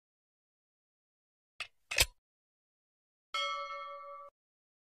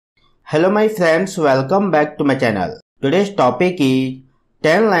Hello my friends, welcome back to my channel. Today's topic is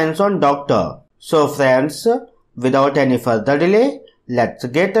 10 lines on doctor. So friends, without any further delay, let's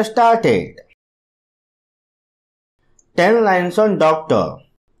get started. 10 lines on doctor.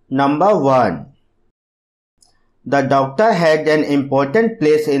 Number 1. The doctor had an important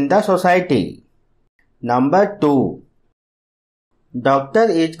place in the society. Number 2. Doctor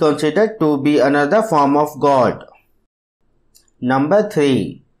is considered to be another form of God. Number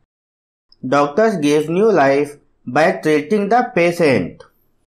 3. Doctors give new life by treating the patient.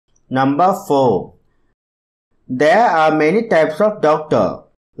 Number 4. There are many types of doctor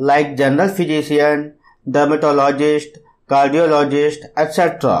like general physician, dermatologist, cardiologist,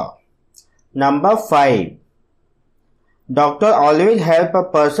 etc. Number 5. Doctor always help a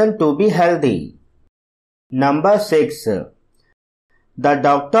person to be healthy. Number 6. The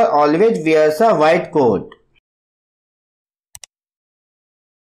doctor always wears a white coat.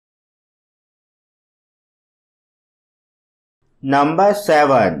 Number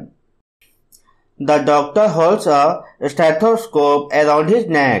 7. The doctor holds a stethoscope around his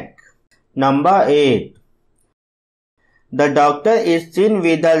neck. Number 8. The doctor is seen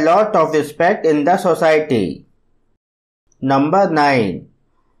with a lot of respect in the society. Number 9.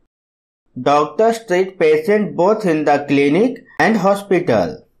 Doctors treat patients both in the clinic and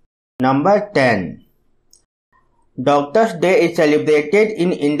hospital. Number 10. Doctors' Day is celebrated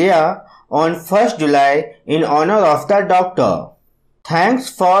in India on 1st July in honor of the doctor. Thanks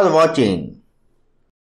for watching.